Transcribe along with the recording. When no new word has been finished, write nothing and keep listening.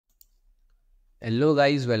Hello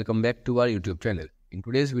guys, welcome back to our YouTube channel. In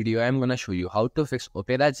today's video, I am gonna show you how to fix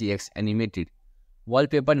Opera GX animated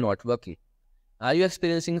wallpaper not working. Are you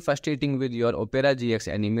experiencing frustrating with your Opera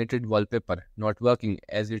GX animated wallpaper not working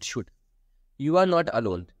as it should? You are not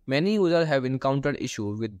alone. Many users have encountered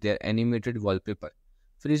issues with their animated wallpaper,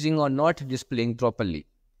 freezing or not displaying properly.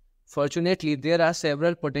 Fortunately, there are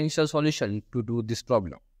several potential solutions to do this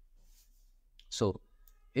problem. So,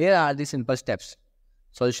 here are the simple steps.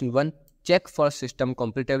 Solution 1. Check for system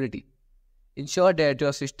compatibility. Ensure that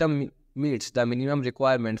your system meets the minimum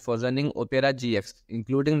requirement for running Opera GX,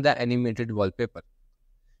 including the animated wallpaper.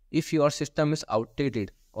 If your system is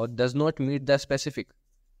outdated or does not meet the specific,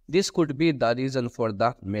 this could be the reason for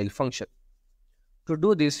the malfunction. To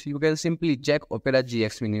do this, you can simply check Opera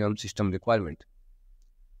GX minimum system requirement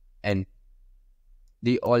and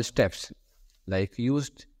the all steps like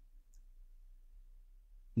used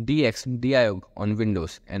dialog on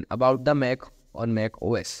Windows and about the Mac on Mac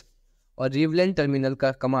OS or relevant terminal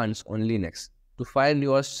commands on Linux to find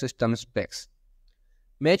your system specs.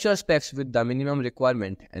 Match your specs with the minimum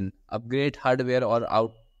requirement and upgrade hardware or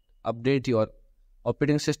update your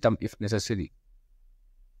operating system if necessary.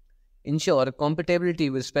 Ensure compatibility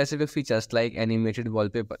with specific features like animated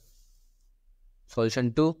wallpaper.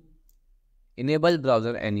 Solution 2. Enable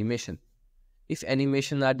browser animation. If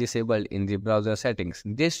animations are disabled in the browser settings,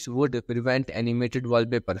 this would prevent animated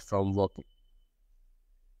wallpaper from working.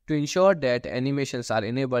 To ensure that animations are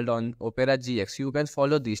enabled on Opera GX, you can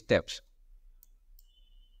follow these steps.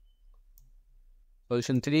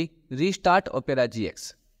 Solution 3. Restart Opera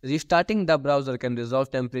GX. Restarting the browser can resolve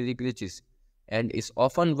temporary glitches and is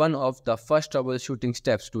often one of the first troubleshooting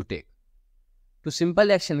steps to take. To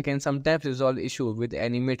simple action can sometimes resolve issues with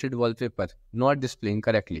animated wallpaper not displaying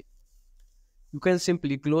correctly. You can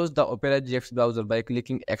simply close the Opera GX browser by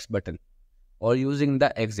clicking X button or using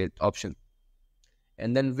the exit option.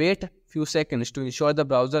 And then wait a few seconds to ensure the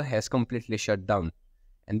browser has completely shut down.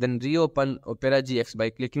 And then reopen Opera GX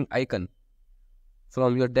by clicking icon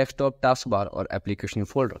from your desktop taskbar or application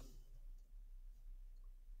folder.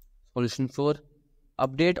 Solution 4.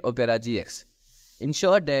 Update Opera GX.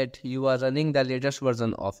 Ensure that you are running the latest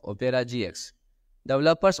version of Opera GX.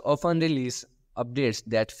 Developers often release updates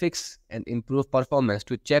that fix and improve performance.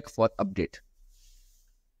 To check for update.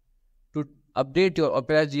 To update your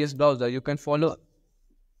Opera GX browser, you can follow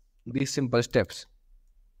these simple steps.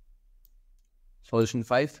 Solution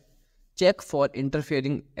 5. Check for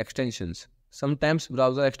interfering extensions. Sometimes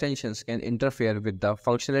browser extensions can interfere with the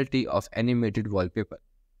functionality of animated wallpaper.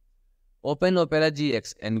 Open Opera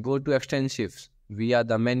GX and go to extensions via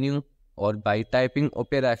the menu or by typing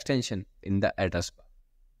Opera extension in the address bar.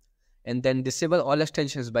 And then disable all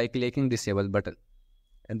extensions by clicking disable button.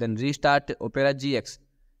 And then restart Opera GX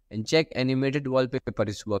and check animated wallpaper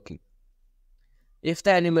is working. If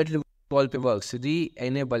the animated wallpaper works,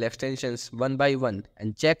 re-enable extensions one by one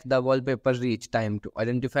and check the wallpaper reach time to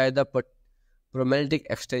identify the problematic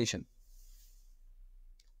extension.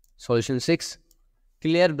 Solution 6.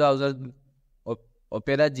 Clear browser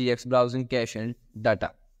Opera GX browsing cache and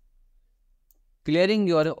data. Clearing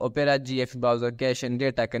your Opera GX browser cache and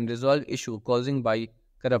data can resolve issues caused by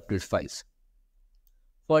corrupted files.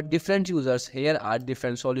 For different users, here are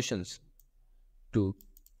different solutions. 2.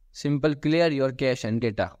 Simple clear your cache and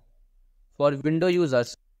data. For Windows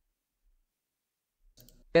users,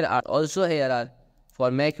 here are for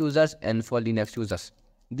Mac users and for Linux users.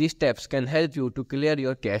 These steps can help you to clear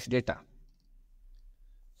your cache data.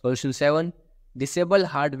 Solution 7. Disable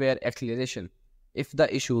hardware acceleration. If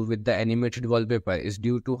the issue with the animated wallpaper is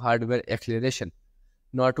due to hardware acceleration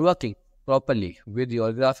not working properly with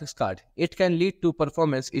your graphics card, it can lead to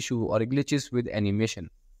performance issues or glitches with animation.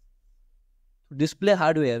 To display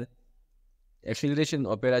hardware acceleration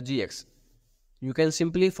Opera GX, you can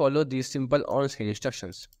simply follow these simple on-screen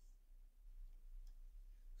instructions.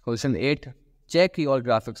 Solution 8. Check your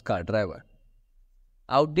graphics card driver.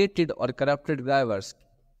 Outdated or corrupted graphics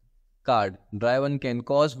card driver can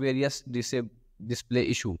cause various display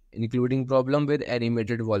issue, including problem with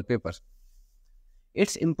animated wallpapers.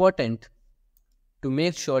 It's important to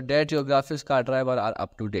make sure that your graphics card driver are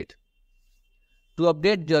up to date. To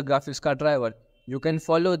update your graphics card driver, you can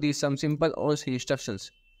follow some simple on-screen instructions.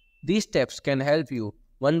 These steps can help you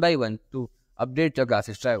one by one to update your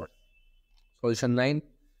graphics driver. Solution 9.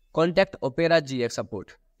 Contact Opera GX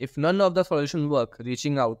support. If none of the solutions work,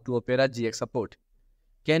 reaching out to Opera GX support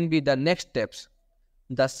can be the next steps.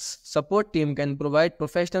 The support team can provide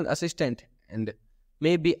professional assistance and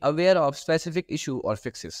may be aware of specific issue or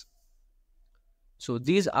fixes. So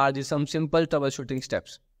these are some simple troubleshooting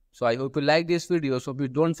steps. So I hope you like this video. So please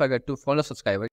don't forget to follow, subscribe.